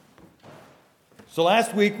So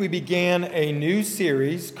last week we began a new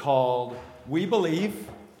series called We Believe,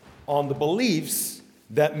 on the beliefs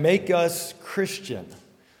that make us Christian.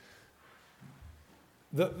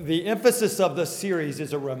 The emphasis of the series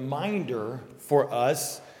is a reminder for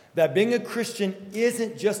us that being a Christian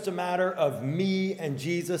isn't just a matter of me and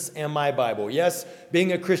Jesus and my Bible. Yes,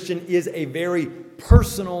 being a Christian is a very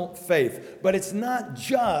personal faith, but it's not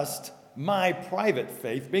just my private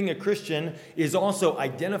faith. Being a Christian is also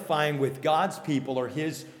identifying with God's people or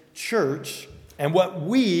His church and what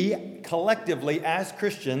we collectively as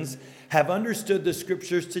Christians have understood the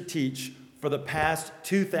Scriptures to teach for the past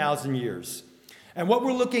 2,000 years. And what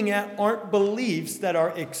we're looking at aren't beliefs that are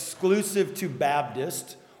exclusive to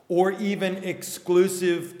Baptists or even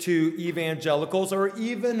exclusive to evangelicals or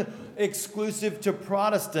even exclusive to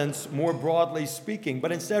Protestants, more broadly speaking.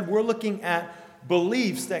 But instead, we're looking at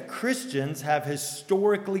beliefs that Christians have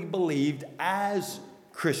historically believed as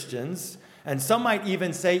Christians. And some might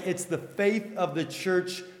even say it's the faith of the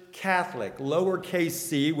Church Catholic, lowercase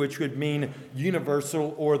c, which would mean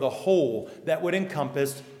universal or the whole, that would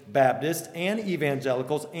encompass Baptists and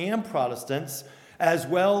evangelicals and Protestants, as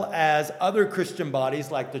well as other Christian bodies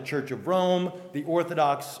like the Church of Rome, the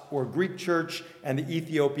Orthodox or Greek Church, and the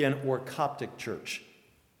Ethiopian or Coptic Church.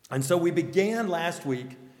 And so we began last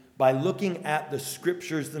week by looking at the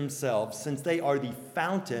Scriptures themselves, since they are the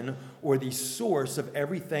fountain or the source of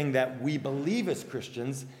everything that we believe as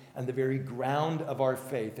Christians and the very ground of our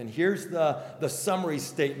faith. And here's the summary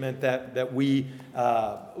statement that we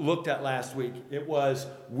looked at last week. It was,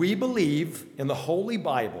 we believe in the Holy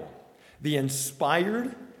Bible, the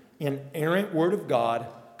inspired, inerrant Word of God,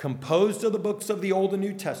 composed of the books of the Old and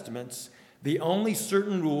New Testaments, the only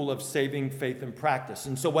certain rule of saving faith and practice.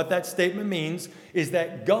 And so what that statement means is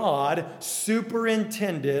that God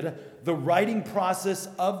superintended the writing process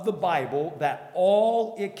of the Bible, that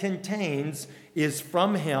all it contains is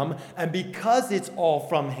from Him. And because it's all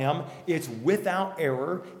from Him, it's without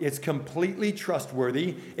error, it's completely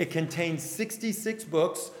trustworthy. It contains 66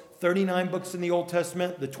 books, 39 books in the Old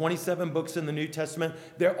Testament, the 27 books in the New Testament.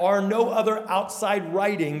 There are no other outside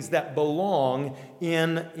writings that belong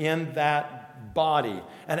in that body.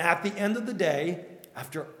 And at the end of the day,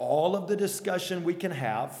 after all of the discussion we can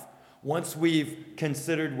have, once we've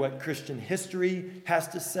considered what Christian history has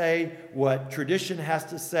to say, what tradition has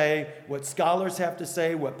to say, what scholars have to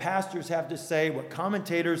say, what pastors have to say, what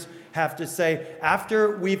commentators have to say,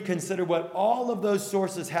 after we've considered what all of those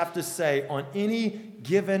sources have to say on any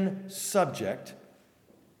given subject,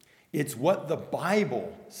 it's what the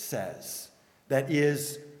Bible says that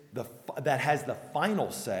has the final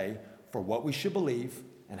say for what we should believe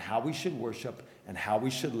and how we should worship and how we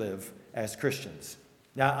should live as Christians.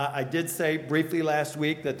 Now, I did say briefly last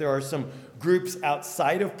week that there are some groups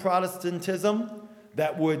outside of Protestantism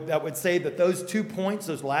that would say that those 2 points,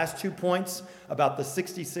 those last 2 points about the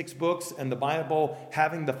 66 books and the Bible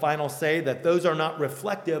having the final say, that those are not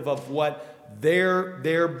reflective of what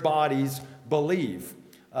their bodies believe.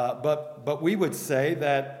 But we would say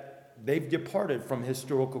that they've departed from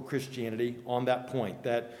historical Christianity on that point,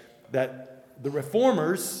 that the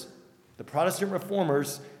reformers, the Protestant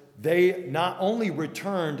reformers, they not only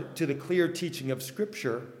returned to the clear teaching of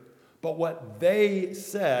Scripture, but what they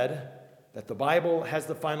said, that the Bible has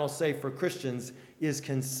the final say for Christians, is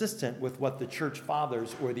consistent with what the church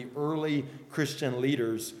fathers or the early Christian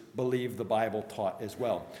leaders believed the Bible taught as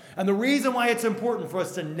well. And the reason why it's important for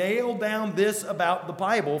us to nail down this about the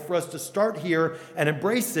Bible, for us to start here and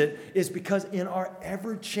embrace it, is because in our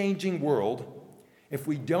ever-changing world, if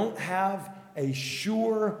we don't have a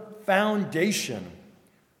sure foundation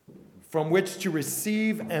from which to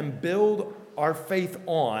receive and build our faith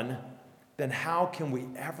on, then how can we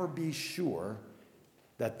ever be sure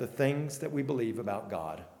that the things that we believe about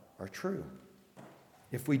God are true?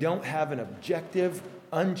 If we don't have an objective,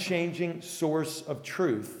 unchanging source of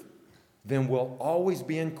truth, then we'll always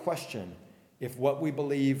be in question if what we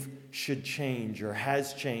believe should change or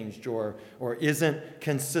has changed or isn't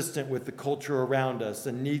consistent with the culture around us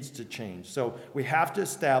and needs to change. So we have to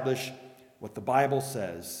establish what the Bible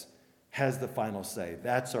says has the final say.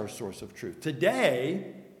 That's our source of truth.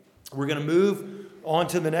 Today, we're going to move on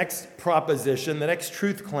to the next proposition, the next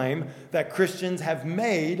truth claim that Christians have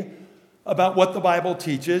made about what the Bible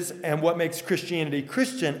teaches and what makes Christianity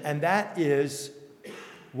Christian, and that is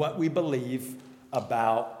what we believe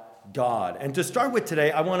about God. And to start with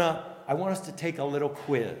today, I want us to take a little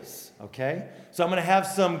quiz, okay? So I'm going to have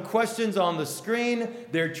some questions on the screen.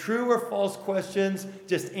 They're true or false questions.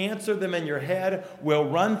 Just answer them in your head. We'll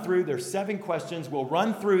run through. There's 7 questions. We'll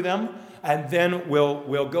run through them, and then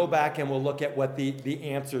we'll go back and we'll look at what the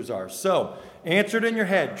answers are. So, answer it in your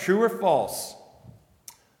head. True or false?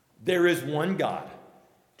 There is one God.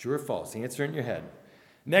 True or false? Answer in your head.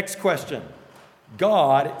 Next question.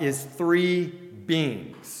 God is three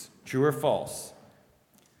beings. True or false?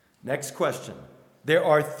 Next question. There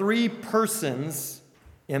are three persons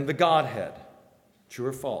in the Godhead. True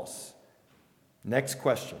or false? Next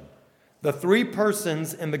question. The three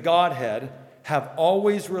persons in the Godhead have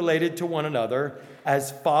always related to one another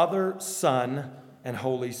as Father, Son, and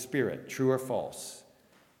Holy Spirit. True or false?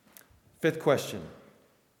 Fifth question.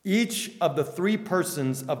 Each of the three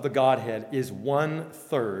persons of the Godhead is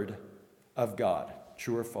 1/3 of God.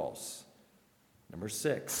 True or false? Number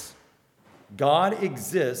 6. God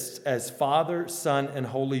exists as Father, Son, and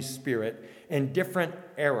Holy Spirit in different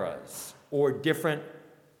eras or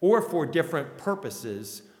for different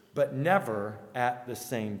purposes, but never at the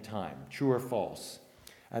same time. True or false?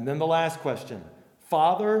 And then the last question.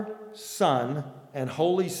 Father, Son, and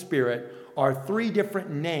Holy Spirit are three different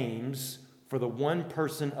names for the one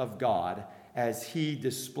person of God as he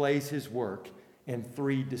displays his work in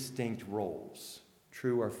three distinct roles.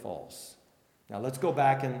 True or false? Now let's go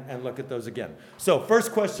back and look at those again. So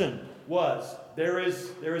first question was, there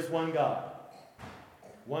is one God.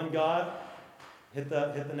 One God. Hit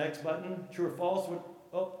the next button. True or false?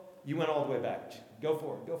 Oh, you went all the way back. Go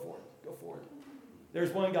forward.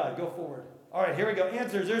 There's one God. Go forward. All right, here we go.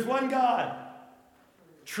 Answers. There's one God.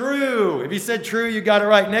 True. If you said true, you got it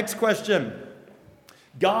right. Next question.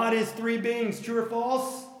 God is three beings. True or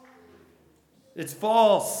false? It's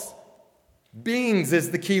false. Beings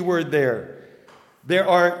is the key word there. There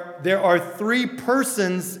are three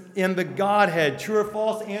persons in the Godhead. True or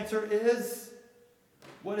false? Answer is,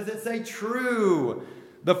 what does it say? True.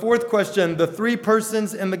 The fourth question, the three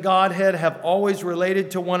persons in the Godhead have always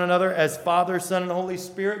related to one another as Father, Son, and Holy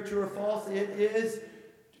Spirit. True or false? It is.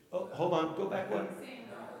 Oh, hold on. Go back one.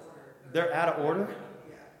 They're out of order?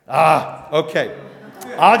 Okay.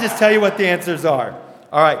 I'll just tell you what the answers are.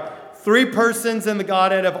 All right. Three persons in the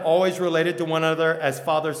Godhead have always related to one another as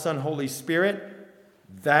Father, Son, Holy Spirit.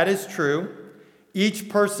 That is true. Each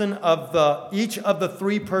of the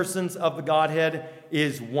three persons of the Godhead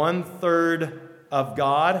is 1/3 of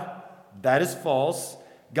God. That is false.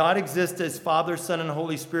 God exists as Father, Son, and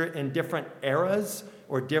Holy Spirit in different eras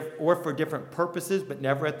or for different purposes, but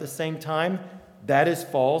never at the same time. That is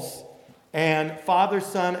false. And Father,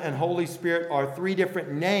 Son, and Holy Spirit are three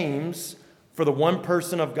different names for the one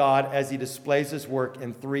person of God as he displays his work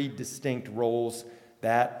in three distinct roles.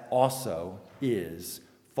 That also is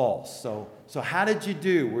false. So how did you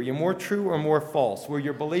do? Were you more true or more false? Were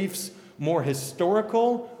your beliefs more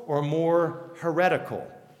historical or more heretical?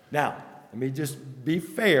 Now, let me just be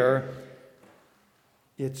fair.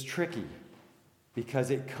 It's tricky because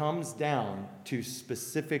it comes down to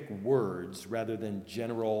specific words rather than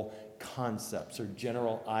general concepts or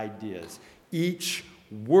general ideas. Each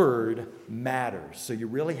word matters, so you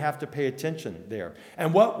really have to pay attention there.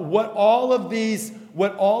 And what all of these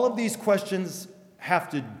questions have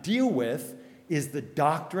to deal with is the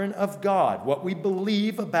doctrine of God, what we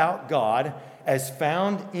believe about God as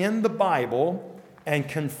found in the Bible and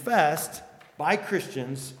confessed by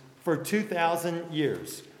Christians for 2,000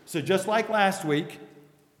 years. So just like last week,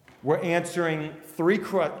 we're answering three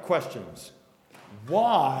questions.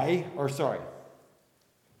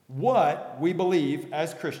 What we believe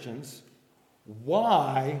as Christians,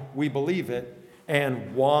 why we believe it,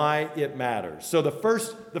 and why it matters. So the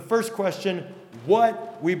first question,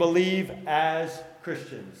 what we believe as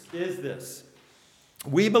Christians, is this.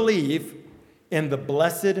 We believe in the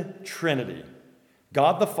blessed Trinity,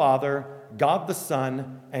 God the Father, God the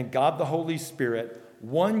Son, and God the Holy Spirit,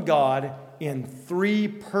 one God in three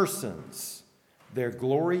persons, their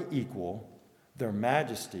glory equal, their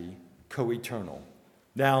majesty co-eternal.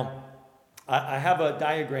 Now, I have a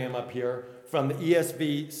diagram up here from the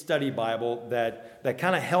ESV Study Bible that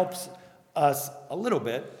kind of helps us a little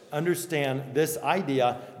bit understand this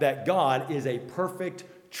idea that God is a perfect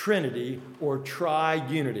Trinity or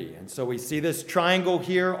triunity. And so we see this triangle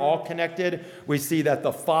here all connected. We see that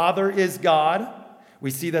the Father is God.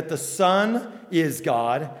 We see that the Son is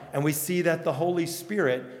God. And we see that the Holy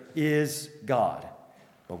Spirit is God.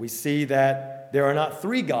 But we see that there are not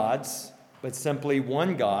three gods, but simply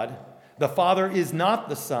one God. The Father is not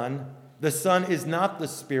the Son is not the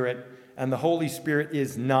Spirit, and the Holy Spirit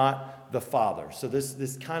is not the Father. So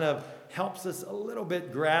this kind of helps us a little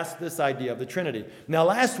bit grasp this idea of the Trinity. Now,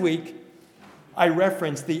 last week, I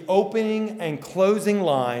referenced the opening and closing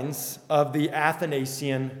lines of the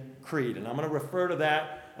Athanasian Creed, and I'm going to refer to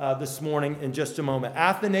that this morning in just a moment.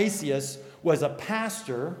 Athanasius was a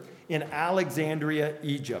pastor in Alexandria,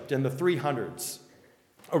 Egypt, in the 300s.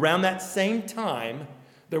 Around that same time,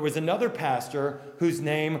 there was another pastor whose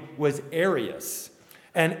name was Arius.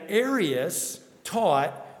 And Arius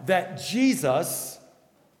taught that Jesus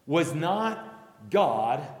was not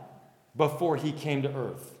God before he came to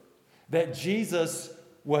earth. That Jesus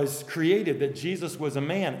was created, that Jesus was a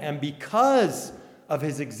man. And because of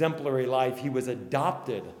his exemplary life, he was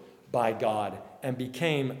adopted by God and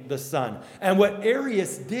became the Son. And what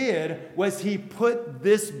Arius did was he put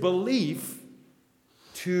this belief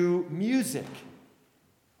to music.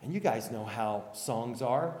 And you guys know how songs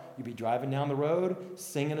are. You'd be driving down the road,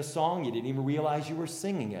 singing a song. You didn't even realize you were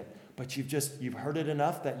singing it. But you've heard it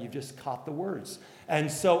enough that you've just caught the words.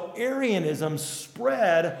 And so Arianism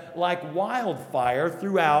spread like wildfire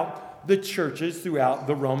throughout the churches, throughout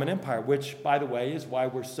the Roman Empire, which, by the way, is why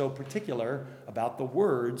we're so particular about the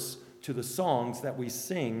words to the songs that we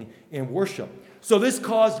sing in worship. So this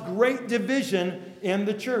caused great division in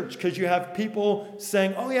the church because you have people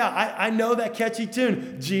saying, oh yeah, I know that catchy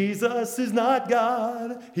tune. Jesus is not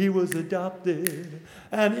God. He was adopted.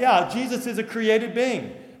 And yeah, Jesus is a created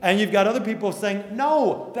being. And you've got other people saying,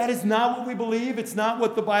 no, that is not what we believe. It's not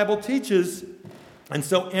what the Bible teaches. And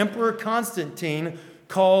so Emperor Constantine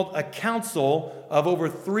called a council of over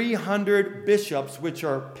 300 bishops, which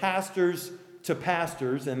are pastors to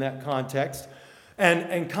pastors in that context.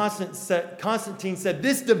 And Constantine said,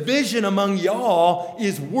 this division among y'all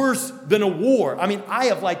is worse than a war. I mean, I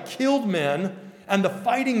have killed men, and the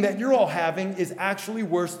fighting that you're all having is actually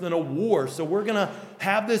worse than a war. So we're going to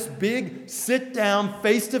have this big sit down,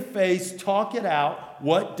 face-to-face, talk it out.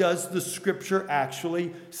 What does the Scripture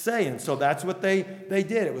actually say? And so that's what they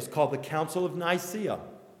did. It was called the Council of Nicaea.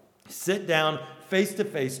 Sit down,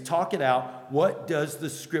 face-to-face, talk it out. What does the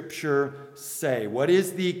Scripture say? What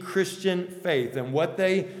is the Christian faith? And what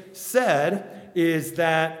they said is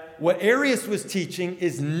that what Arius was teaching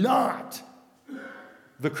is not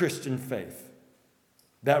the Christian faith.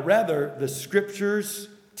 That rather, the Scriptures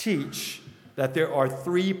teach that there are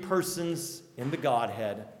three persons in the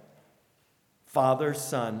Godhead: Father,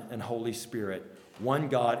 Son, and Holy Spirit. One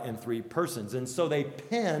God in three persons. And so they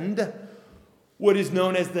penned what is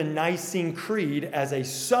known as the Nicene Creed as a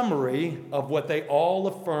summary of what they all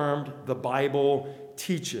affirmed the Bible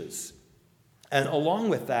teaches. And along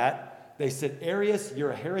with that, they said, Arius,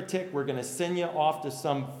 you're a heretic. We're going to send you off to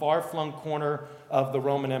some far-flung corner of the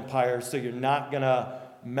Roman Empire so you're not going to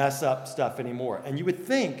mess up stuff anymore. And you would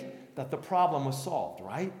think that the problem was solved,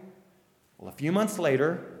 right? Well, a few months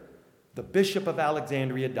later, the bishop of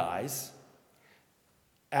Alexandria dies.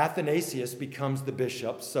 Athanasius becomes the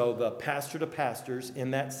bishop, so the pastor to pastors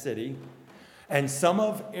in that city. And some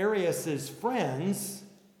of Arius's friends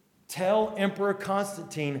tell Emperor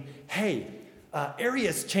Constantine, hey,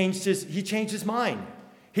 Arius changed his mind.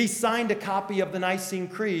 He signed a copy of the Nicene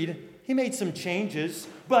Creed. He made some changes,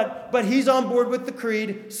 but he's on board with the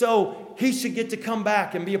creed, so he should get to come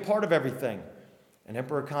back and be a part of everything. And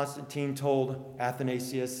Emperor Constantine told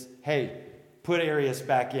Athanasius, hey, put Arius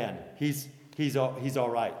back in. He's all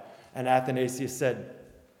right. And Athanasius said,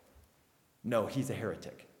 no, he's a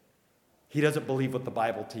heretic. He doesn't believe what the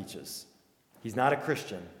Bible teaches. He's not a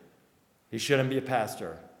Christian. He shouldn't be a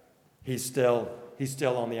pastor. He's still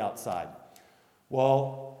on the outside.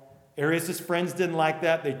 Well, Arius' friends didn't like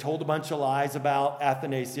that. They told a bunch of lies about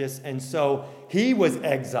Athanasius. And so he was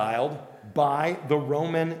exiled by the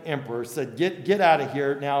Roman emperor. Said, get out of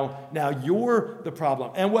here. Now you're the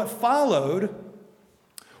problem. And what followed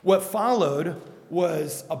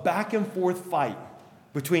was a back and forth fight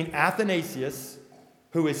between Athanasius,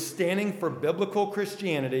 who is standing for biblical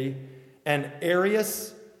Christianity, and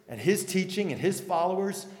Arius and his teaching and his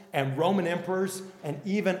followers and Roman emperors and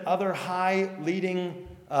even other high leading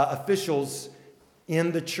officials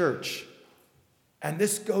in the church. And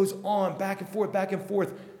this goes on back and forth, back and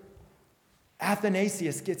forth.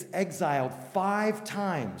 Athanasius gets exiled 5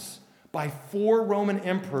 times by 4 Roman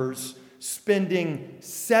emperors, spending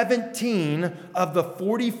 17 of the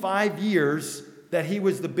 45 years that he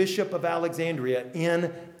was the bishop of Alexandria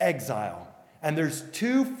in exile. And there's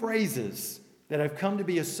 2 phrases that have come to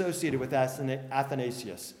be associated with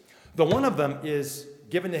Athanasius. The one of them is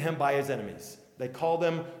given to him by his enemies. They call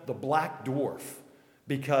him the Black Dwarf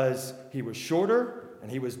because he was shorter and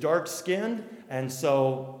he was dark-skinned, and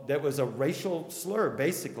so that was a racial slur,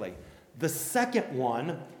 basically. The second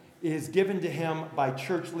one is given to him by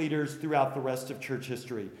church leaders throughout the rest of church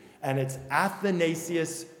history, and it's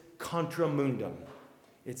Athanasius contra mundum.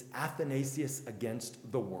 It's Athanasius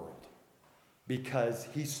against the world, because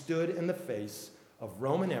he stood in the face of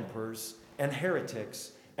Roman emperors and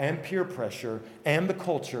heretics and peer pressure and the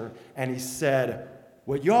culture, and he said,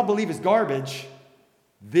 what y'all believe is garbage.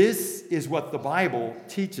 This is what the Bible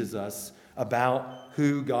teaches us about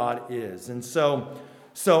who God is. And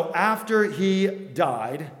so after he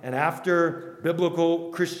died, and after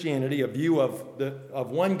biblical Christianity, a view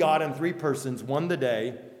of one God and three persons, won the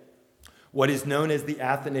day, what is known as the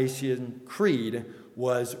Athanasian Creed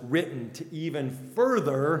was written to even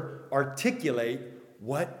further articulate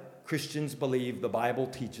what Christians believe the Bible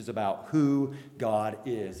teaches about who God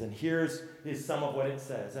is. And here's some of what it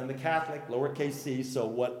says. And the Catholic, lowercase c, so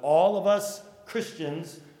what all of us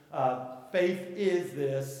Christians, faith is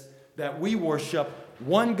this, that we worship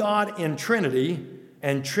one God in Trinity,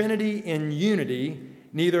 and Trinity in unity,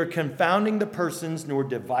 neither confounding the persons nor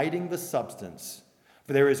dividing the substance.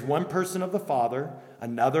 For there is one person of the Father,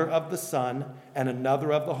 another of the Son, and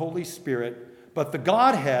another of the Holy Spirit, but the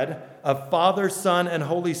Godhead of Father, Son, and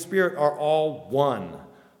Holy Spirit are all one,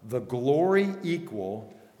 the glory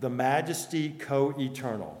equal, the majesty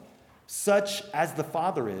co-eternal. Such as the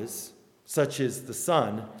Father is, such is the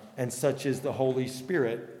Son, and such is the Holy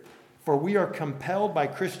Spirit. For we are compelled by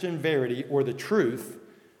Christian verity, or the truth,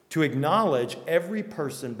 to acknowledge every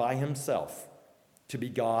person by himself to be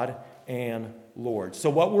God and Lord. So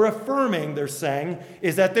what we're affirming, they're saying,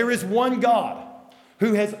 is that there is one God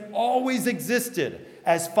who has always existed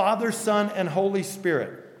as Father, Son, and Holy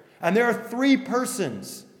Spirit. And there are three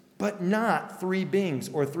persons, but not three beings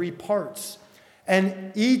or three parts.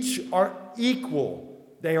 And each are equal.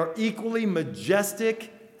 They are equally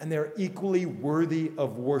majestic, and they're equally worthy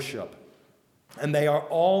of worship. And they are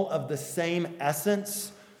all of the same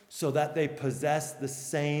essence, so that they possess the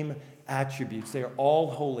same attributes. They are all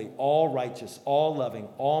holy, all righteous, all loving,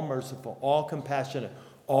 all merciful, all compassionate,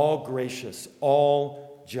 all gracious,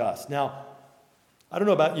 all just. Now, I don't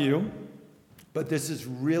know about you, but this is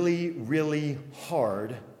really, really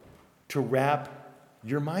hard to wrap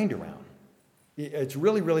your mind around. It's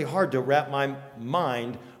really, really hard to wrap my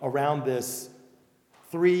mind around this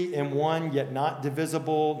three in one, yet not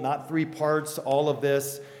divisible, not three parts, all of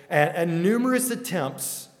this. And numerous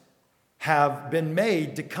attempts have been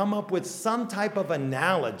made to come up with some type of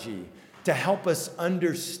analogy to help us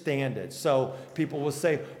understand it. So people will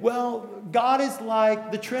say, well,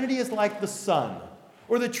 the Trinity is like the sun,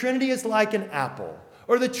 or the Trinity is like an apple,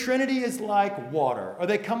 or the Trinity is like water, or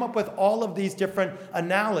they come up with all of these different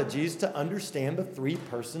analogies to understand the three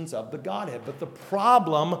persons of the Godhead. But the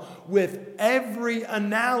problem with every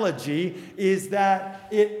analogy is that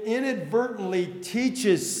it inadvertently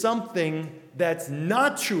teaches something that's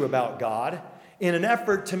not true about God in an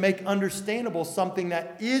effort to make understandable something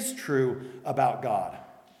that is true about God.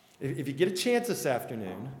 If you get a chance this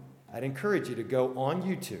afternoon, I'd encourage you to go on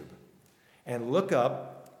YouTube and look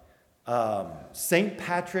up St.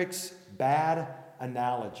 Patrick's Bad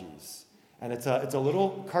Analogies. And it's a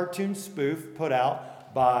little cartoon spoof put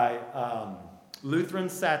out by Lutheran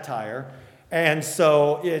Satire. And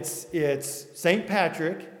so it's St.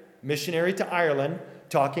 Patrick, missionary to Ireland,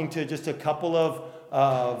 talking to just a couple of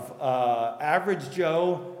average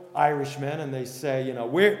Joe Irishmen, and they say,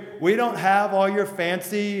 we don't have all your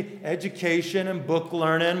fancy education and book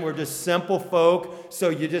learning. We're just simple folk. So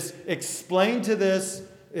you just explain this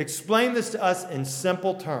to us in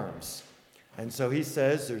simple terms. And so he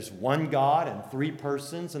says there's one God and three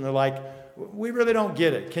persons, and they're like, we really don't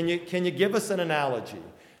get it. Can you give us an analogy?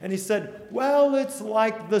 And he said, well, it's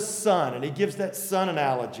like the sun. And he gives that sun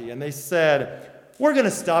analogy. And they said, we're going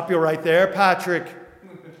to stop you right there, Patrick.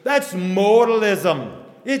 That's modalism.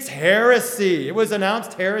 It's heresy. It was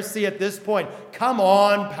announced heresy at this point. Come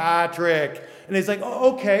on, Patrick. And he's like,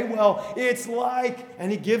 oh, okay, well, it's like,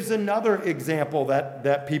 and he gives another example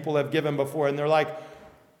that people have given before. And they're like,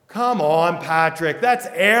 come on, Patrick, that's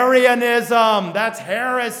Arianism. That's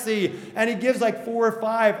heresy. And he gives like 4 or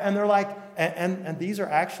 5. And they're like, and these are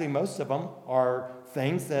actually, most of them are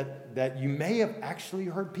things that you may have actually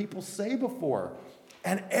heard people say before.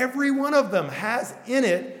 And every one of them has in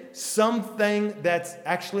it something that's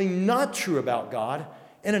actually not true about God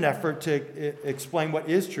in an effort to explain what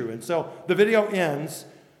is true. And so the video ends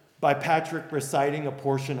by Patrick reciting a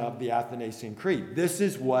portion of the Athanasian Creed. This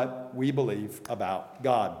is what we believe about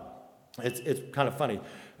God. It's kind of funny.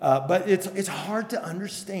 But it's hard to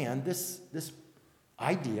understand this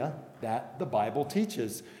idea that the Bible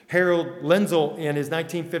teaches. Harold Lindsell, in his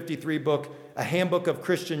 1953 book, A Handbook of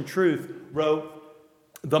Christian Truth, wrote,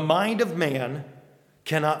 the mind of man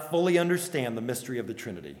cannot fully understand the mystery of the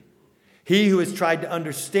Trinity. He who has tried to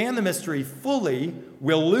understand the mystery fully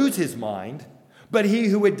will lose his mind, but he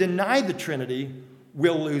who would deny the Trinity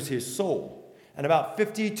will lose his soul. And about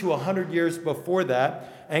 50 to 100 years before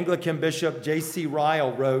that, Anglican Bishop J.C.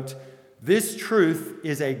 Ryle wrote, this truth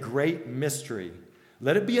is a great mystery.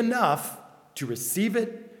 Let it be enough to receive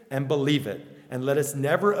it and believe it, and let us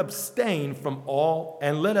ever abstain from all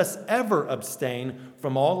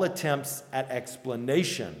attempts at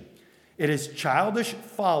explanation. It is childish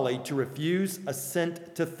folly to refuse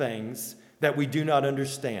assent to things that we do not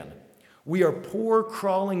understand. We are poor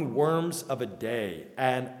crawling worms of a day,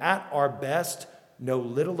 and at our best know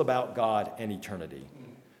little about God and eternity.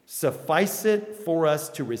 Suffice it for us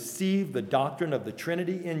to receive the doctrine of the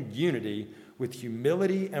Trinity in unity with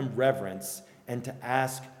humility and reverence, and to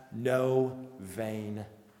ask no vain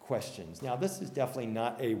questions. Now, this is definitely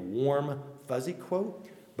not a warm, fuzzy quote,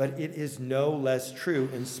 but it is no less true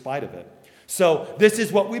in spite of it. So this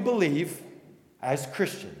is what we believe as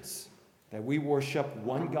Christians, that we worship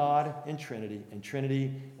one God in Trinity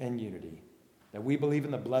and unity. That we believe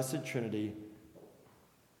in the blessed Trinity,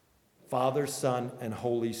 Father, Son, and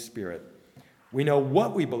Holy Spirit. We know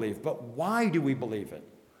what we believe, but why do we believe it?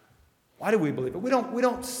 Why do we believe it? We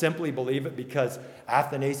don't simply believe it because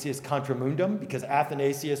Athanasius contra mundum, because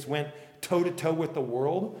Athanasius went toe-to-toe with the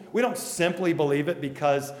world. We don't simply believe it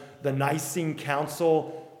because the Nicene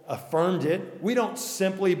Council affirmed it. We don't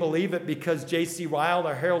simply believe it because J.C. Ryle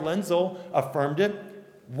or Harold Lenzel affirmed it.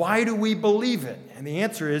 Why do we believe it? And the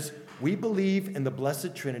answer is we believe in the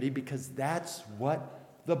Blessed Trinity because that's what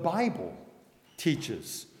the Bible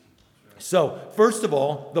teaches. So, first of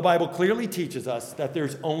all, the Bible clearly teaches us that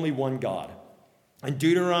there's only one God. In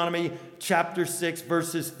Deuteronomy chapter 6,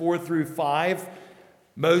 verses 4 through 5,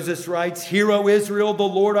 Moses writes, "Hear, O Israel, the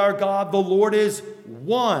Lord our God, the Lord is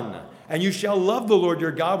one. And you shall love the Lord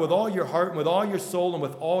your God with all your heart and with all your soul and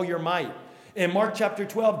with all your might." In Mark chapter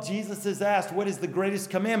 12, Jesus is asked, what is the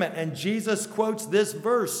greatest commandment? And Jesus quotes this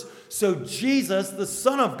verse. So Jesus, the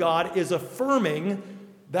Son of God, is affirming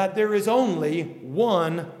that there is only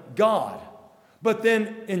one God. But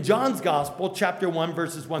then in John's Gospel, chapter 1,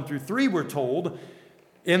 verses 1 through 3, we're told,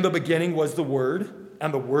 in the beginning was the Word,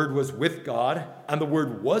 and the Word was with God, and the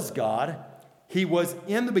Word was God. He was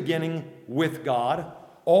in the beginning with God.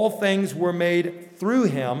 All things were made through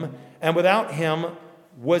him, and without him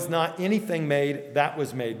was not anything made that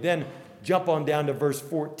was made. Then jump on down to verse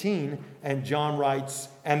 14, and John writes,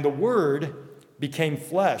 "And the Word became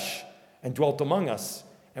flesh and dwelt among us,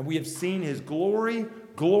 and we have seen his glory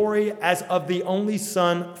as of the only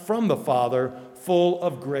Son from the Father, full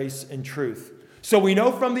of grace and truth." So we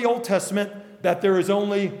know from the Old Testament that there is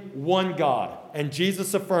only one God, and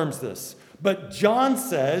Jesus affirms this. But John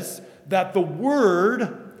says that the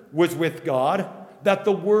Word was with God, that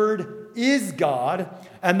the Word is God,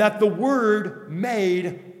 and that the Word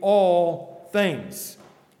made all things.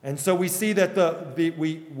 And so we see that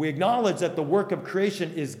we acknowledge that the work of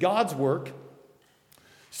creation is God's work.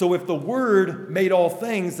 So if the Word made all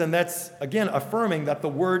things, then that's, again, affirming that the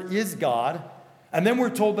Word is God. And then we're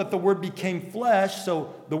told that the Word became flesh,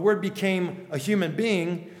 so the Word became a human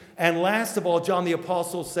being. And last of all, John the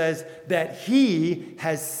Apostle says that he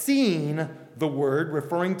has seen the Word,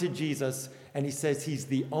 referring to Jesus, and he says he's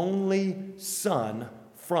the only Son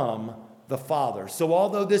from the Father. So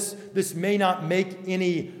although this may not make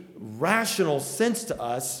any rational sense to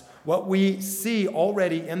us, what we see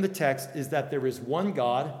already in the text is that there is one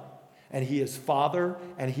God, and he is Father,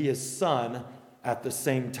 and he is Son at the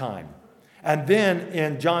same time. And then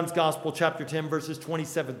in John's Gospel, chapter 10, verses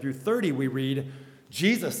 27 through 30, we read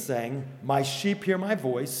Jesus saying, "My sheep hear my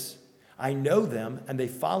voice. I know them, and they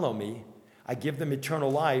follow me. I give them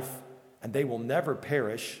eternal life, and they will never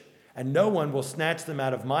perish, and no one will snatch them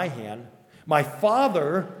out of my hand. My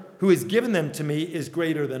Father, who has given them to me, is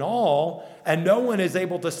greater than all, and no one is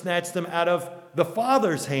able to snatch them out of the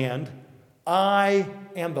Father's hand. I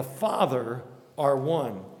and the Father are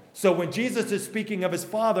one." So when Jesus is speaking of his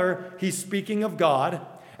Father, he's speaking of God,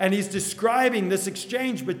 and he's describing this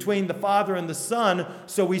exchange between the Father and the Son.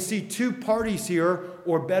 So we see two parties here,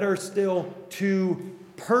 or better still, two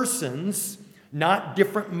persons, not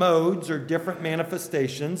different modes or different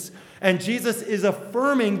manifestations. And Jesus is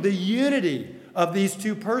affirming the unity of these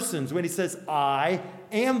two persons when he says, "I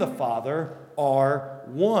and the Father are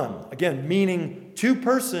one." Again, meaning two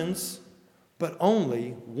persons, but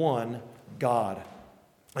only one God.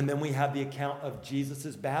 And then we have the account of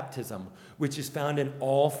Jesus' baptism, which is found in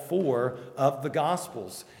all four of the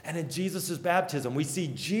Gospels. And in Jesus' baptism, we see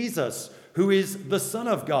Jesus, who is the Son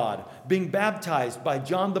of God, being baptized by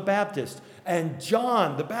John the Baptist. And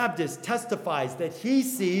John the Baptist testifies that he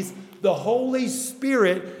sees the Holy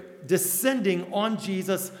Spirit descending on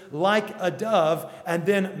Jesus like a dove. And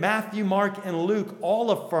then Matthew, Mark, and Luke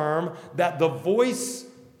all affirm that the voice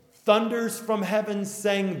thunders from heaven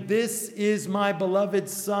saying, "This is my beloved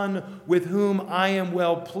Son with whom I am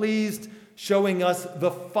well pleased," showing us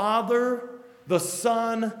the Father, the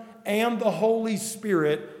Son, and the Holy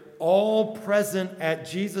Spirit all present at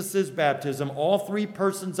Jesus' baptism, all three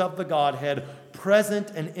persons of the Godhead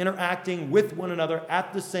present and interacting with one another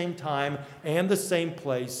at the same time and the same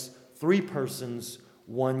place, three persons,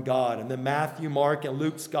 one God. And then Matthew, Mark, and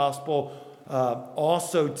Luke's gospel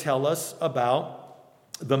also tell us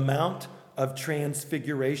about the Mount of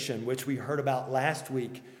Transfiguration, which we heard about last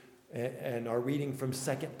week and are reading from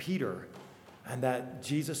 2 Peter. And that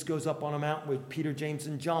Jesus goes up on a mountain with Peter, James,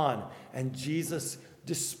 and John. And Jesus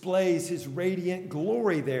displays his radiant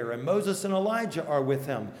glory there. And Moses and Elijah are with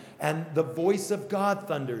him. And the voice of God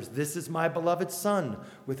thunders, "This is my beloved Son,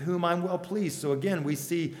 with whom I'm well pleased." So again, we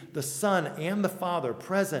see the Son and the Father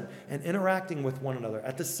present and interacting with one another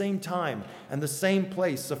at the same time and the same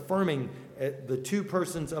place, affirming the two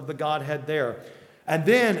persons of the Godhead there. And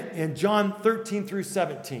then in John 13 through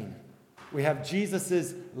 17, we have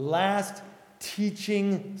Jesus' last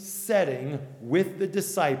teaching setting with the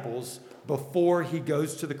disciples before he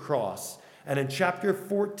goes to the cross. And in chapter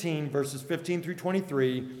 14, verses 15 through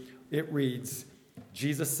 23, it reads,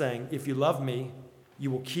 Jesus saying, "If you love me,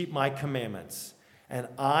 you will keep my commandments. And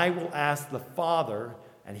I will ask the Father,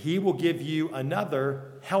 and he will give you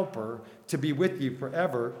another helper to be with you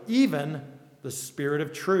forever, even the Spirit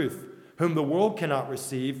of truth, whom the world cannot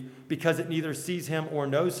receive because it neither sees him or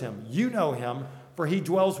knows him. You know him, for he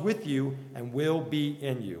dwells with you and will be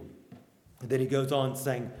in you." And then he goes on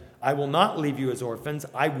saying, "I will not leave you as orphans.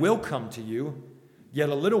 I will come to you. Yet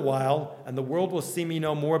a little while, and the world will see me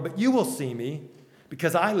no more, but you will see me.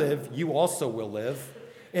 Because I live, you also will live.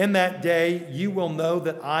 In that day, you will know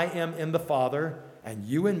that I am in the Father, and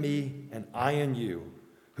you in me, and I in you.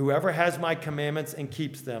 Whoever has my commandments and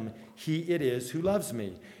keeps them, he it is who loves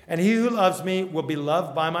me. And he who loves me will be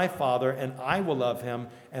loved by my Father, and I will love him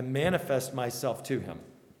and manifest myself to him."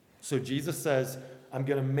 So Jesus says, I'm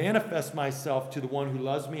going to manifest myself to the one who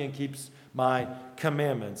loves me and keeps my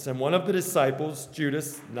commandments. And one of the disciples,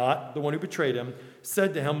 Judas, not the one who betrayed him,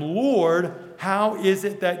 said to him, "Lord, how is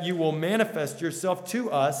it that you will manifest yourself to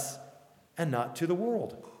us and not to the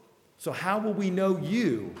world?" So how will we know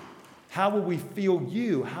you? How will we feel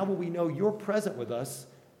you? How will we know you're present with us,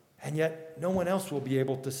 and yet no one else will be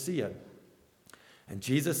able to see it? And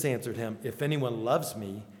Jesus answered him, "If anyone loves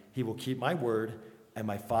me, he will keep my word, and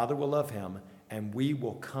my Father will love him, and we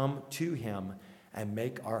will come to him and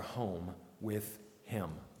make our home with him."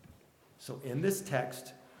 So in this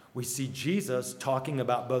text, we see Jesus talking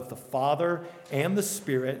about both the Father and the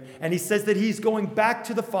Spirit. And he says that he's going back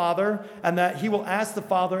to the Father and that he will ask the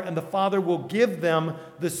Father and the Father will give them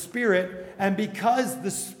the Spirit. And because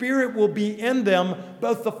the Spirit will be in them,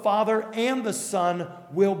 both the Father and the Son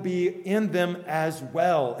will be in them as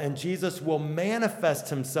well. And Jesus will manifest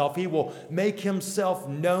himself. He will make himself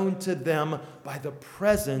known to them by the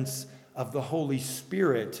presence of the Holy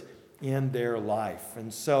Spirit in their life.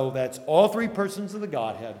 And so that's all three persons of the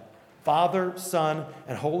Godhead, Father, Son,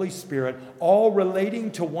 and Holy Spirit, all relating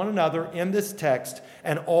to one another in this text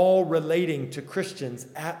and all relating to Christians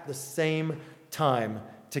at the same time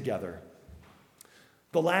together.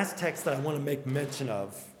 The last text that I want to make mention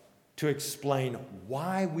of to explain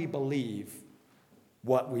why we believe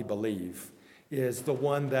what we believe is the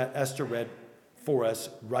one that Esther read for us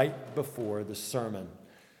right before the sermon.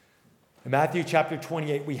 In Matthew chapter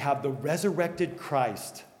 28, we have the resurrected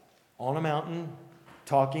Christ on a mountain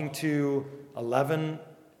talking to 11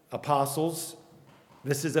 apostles.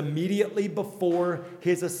 This is immediately before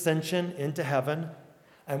his ascension into heaven.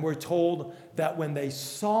 And we're told that when they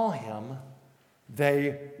saw him,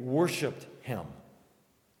 they worshiped him.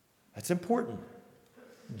 That's important.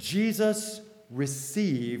 Jesus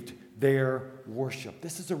received their worship.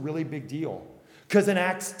 This is a really big deal. Because in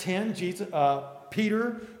Acts 10,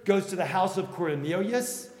 Peter goes to the house of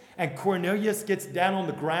Cornelius, and Cornelius gets down on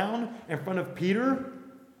the ground in front of Peter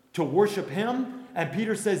to worship him. And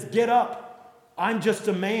Peter says, "Get up, I'm just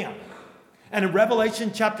a man." And in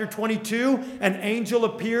Revelation chapter 22, an angel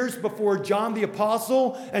appears before John the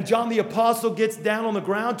Apostle, and John the Apostle gets down on the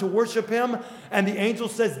ground to worship him, and the angel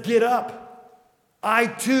says, "Get up, I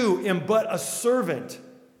too am but a servant."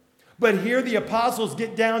 But here the apostles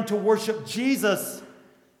get down to worship Jesus,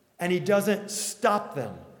 and he doesn't stop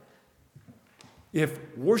them. If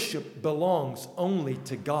worship belongs only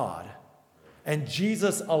to God, and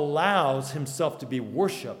Jesus allows himself to be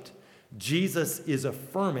worshiped, Jesus is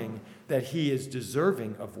affirming that he is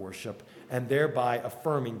deserving of worship, and thereby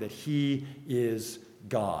affirming that he is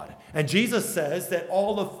God. And Jesus says that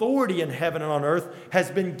all authority in heaven and on earth has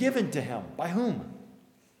been given to him. By whom?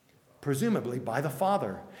 Presumably by the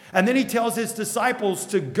Father. And then he tells his disciples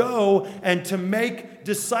to go and to make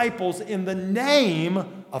disciples in the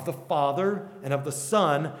name of the Father and of the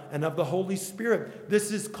Son and of the Holy Spirit.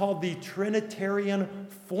 This is called the Trinitarian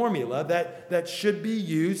formula that should be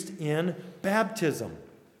used in baptism.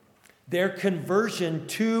 Their conversion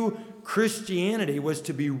to Christianity was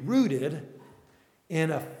to be rooted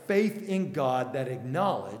in a faith in God that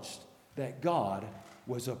acknowledged that God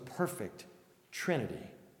was a perfect Trinity.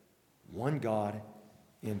 One God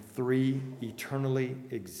in three eternally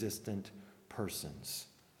existent persons.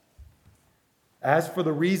 As for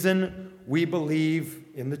the reason we believe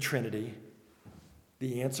in the Trinity,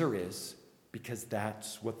 the answer is because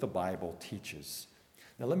that's what the Bible teaches.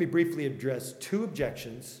 Now let me briefly address two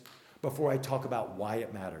objections before I talk about why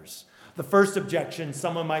it matters. The first objection,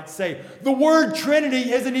 someone might say, the word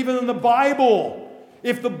Trinity isn't even in the Bible.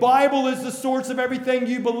 If the Bible is the source of everything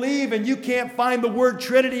you believe and you can't find the word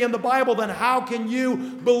Trinity in the Bible, then how can you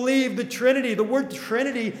believe the Trinity? The word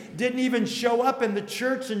Trinity didn't even show up in the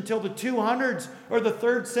church until the 200s or the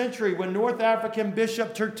 3rd century when North African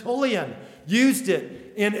Bishop Tertullian used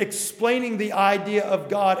it in explaining the idea of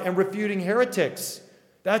God and refuting heretics.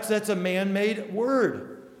 That's a man-made word.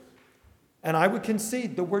 And I would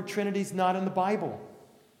concede the word Trinity is not in the Bible.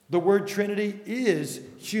 The word Trinity is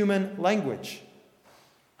human language.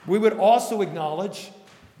 We would also acknowledge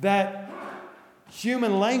that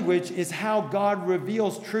human language is how God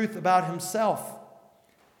reveals truth about himself.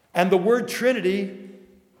 And the word Trinity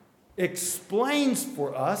explains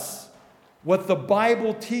for us what the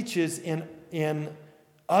Bible teaches in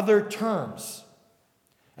other terms.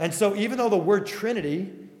 And so even though the word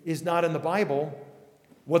Trinity is not in the Bible,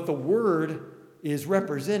 what the word is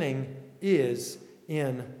representing is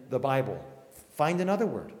in the Bible. Find another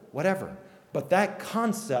word, whatever. But that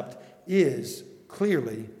concept is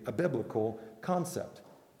clearly a biblical concept.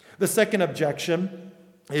 The second objection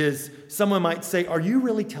is someone might say, are you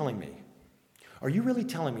really telling me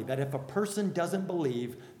that if a person doesn't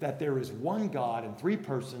believe that there is one God in three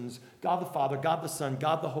persons, God the Father, God the Son,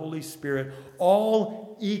 God the Holy Spirit,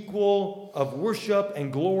 all equal of worship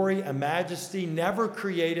and glory and majesty, never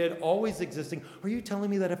created, always existing, are you telling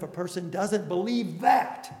me that if a person doesn't believe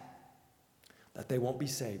that they won't be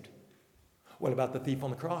saved? What about the thief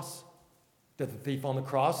on the cross? Did the thief on the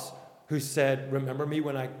cross who said, remember me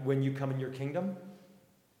when you come in your kingdom?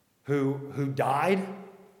 Who died,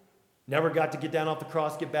 never got to get down off the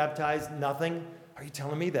cross, get baptized, nothing. Are you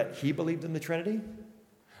telling me that he believed in the Trinity?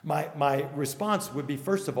 My response would be,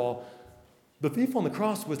 first of all, the thief on the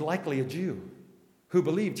cross was likely a Jew who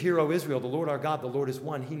believed, Hear, O Israel, the Lord our God, the Lord is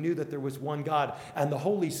one. He knew that there was one God, and the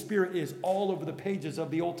Holy Spirit is all over the pages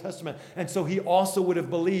of the Old Testament. And so he also would have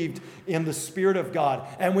believed in the Spirit of God.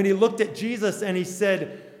 And when he looked at Jesus and he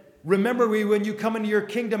said, remember me when you come into your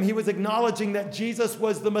kingdom, he was acknowledging that Jesus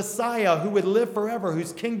was the Messiah who would live forever,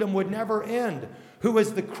 whose kingdom would never end, who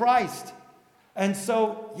was the Christ. And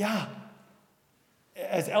so,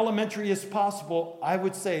 as elementary as possible, I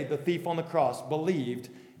would say the thief on the cross believed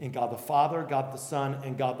in God the Father, God the Son,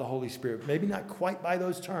 and God the Holy Spirit. Maybe not quite by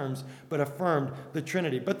those terms, but affirmed the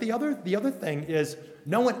Trinity. But the other thing is,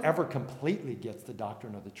 no one ever completely gets the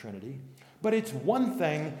doctrine of the Trinity. But it's one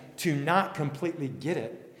thing to not completely get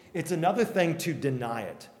it. It's another thing to deny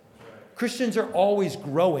it. Christians are always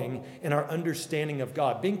growing in our understanding of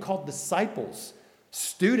God. Being called disciples,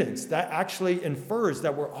 students, that actually infers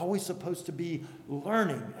that we're always supposed to be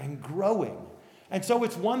learning and growing. And so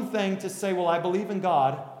it's one thing to say, well, I believe in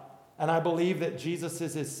God, and I believe that Jesus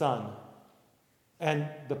is his son. And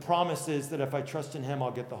the promise is that if I trust in him,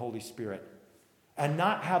 I'll get the Holy Spirit. And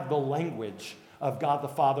not have the language of God the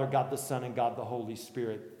Father, God the Son, and God the Holy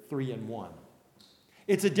Spirit, three in one.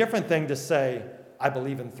 It's a different thing to say, I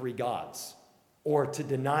believe in three gods, or to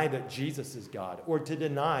deny that Jesus is God, or to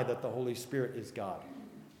deny that the Holy Spirit is God.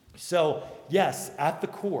 So, yes, at the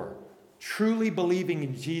core, truly believing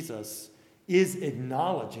in Jesus is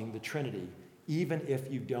acknowledging the Trinity, even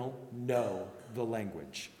if you don't know the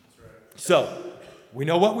language. That's right. So, we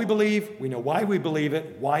know what we believe. We know why we believe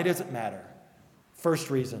it. Why does it matter? First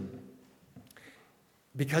reason,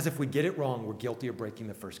 because if we get it wrong, we're guilty of breaking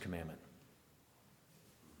the first commandment.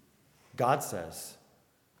 God says,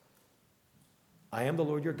 I am the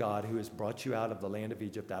Lord your God who has brought you out of the land of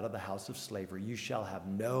Egypt, out of the house of slavery. You shall have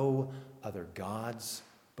no other gods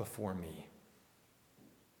before me.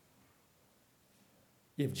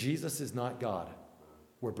 If Jesus is not God,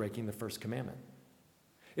 we're breaking the first commandment.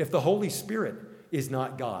 If the Holy Spirit is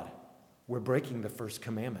not God, we're breaking the first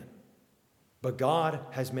commandment. But God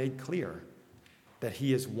has made clear that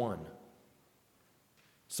he is one.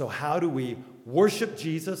 So how do we worship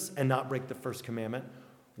Jesus and not break the first commandment?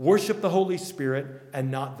 Worship the Holy Spirit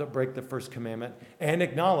and not break the first commandment? And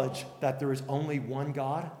acknowledge that there is only one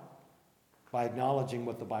God? by acknowledging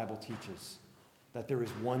what the Bible teaches, that there is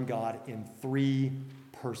one God in three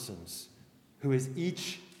persons, who is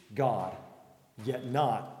each God, yet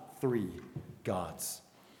not three gods.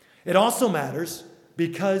 It also matters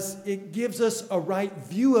because it gives us a right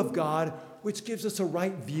view of God, which gives us a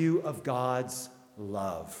right view of God's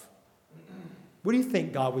love. What do you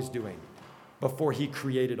think God was doing before he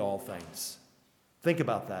created all things? Think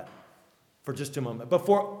about that for just a moment.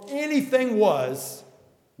 Before anything was,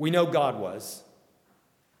 we know God was.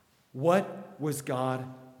 What was God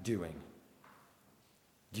doing?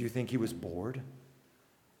 Do you think he was bored?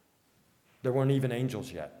 There weren't even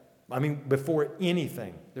angels yet. I mean, before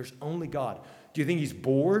anything, there's only God. Do you think he's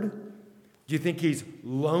bored? Do you think he's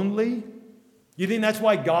lonely? Do you think that's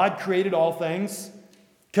why God created all things?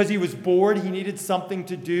 Because he was bored, he needed something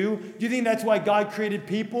to do? Do you think that's why God created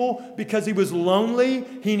people? Because he was lonely,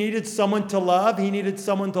 he needed someone to love, he needed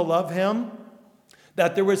someone to love him?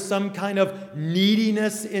 That there was some kind of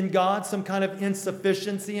neediness in God, some kind of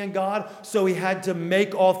insufficiency in God, so he had to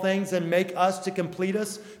make all things and make us to complete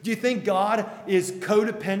us? Do you think God is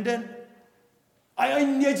codependent?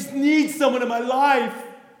 I just need someone in my life.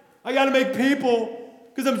 I got to make people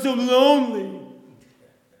because I'm so lonely.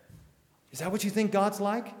 Is that what you think God's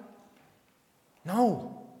like?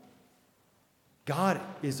 No. God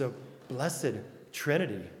is a blessed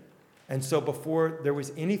Trinity. And so before there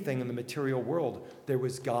was anything in the material world, there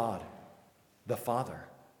was God, the Father,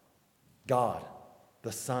 God,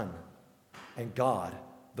 the Son, and God,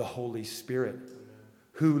 the Holy Spirit,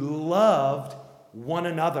 who loved one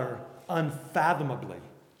another unfathomably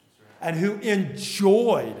and who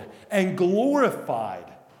enjoyed and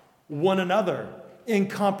glorified one another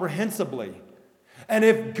incomprehensibly. And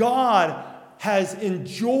if God has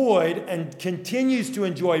enjoyed and continues to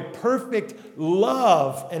enjoy perfect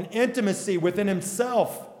love and intimacy within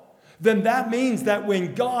himself, then that means that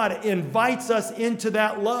when God invites us into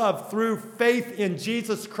that love through faith in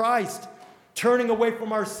Jesus Christ, turning away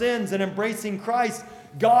from our sins and embracing Christ,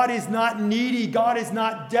 God is not needy. God is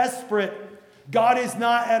not desperate. God is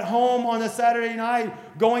not at home on a Saturday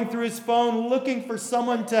night going through his phone looking for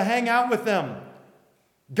someone to hang out with them.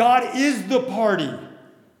 God is the party.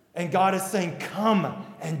 And God is saying, come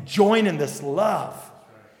and join in this love.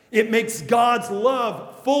 It makes God's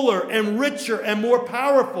love fuller and richer and more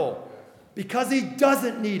powerful because he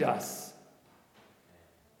doesn't need us.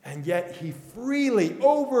 And yet he freely,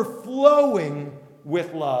 overflowing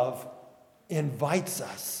with love, invites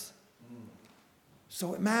us.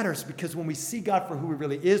 So it matters because when we see God for who he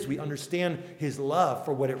really is, we understand his love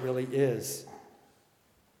for what it really is.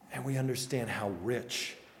 And we understand how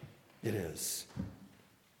rich it is.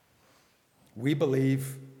 We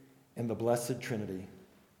believe in the Blessed Trinity,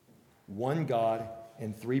 one God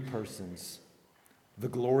in three persons, the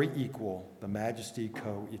glory equal, the majesty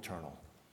co-eternal.